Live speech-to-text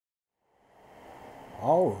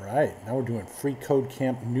All right, now we're doing free code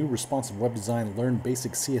camp, new responsive web design, learn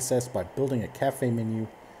basic CSS by building a cafe menu,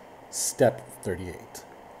 step 38.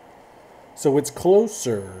 So it's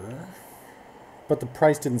closer, but the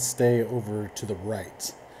price didn't stay over to the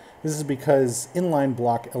right. This is because inline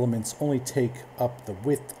block elements only take up the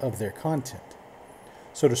width of their content.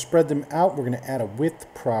 So to spread them out, we're going to add a width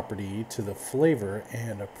property to the flavor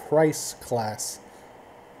and a price class,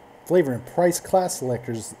 flavor and price class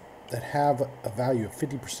selectors that have a value of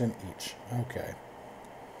 50% each. Okay.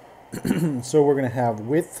 So we're going to have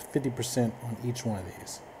width 50% on each one of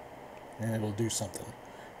these. And it'll do something.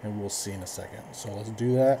 And we'll see in a second. So let's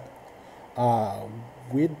do that.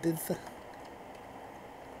 Width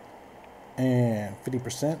and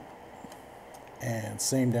 50%. And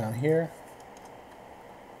same down here.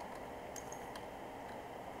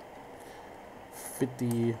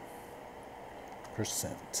 50%.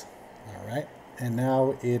 All right. And now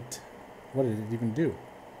what did it even do?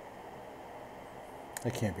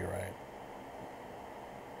 That can't be right.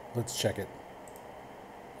 Let's check it.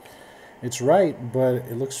 It's right, but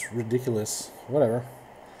it looks ridiculous. Whatever.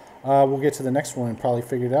 We'll get to the next one and probably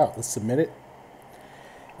figure it out. Let's submit it.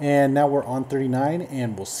 And now we're on 39,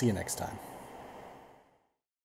 and we'll see you next time.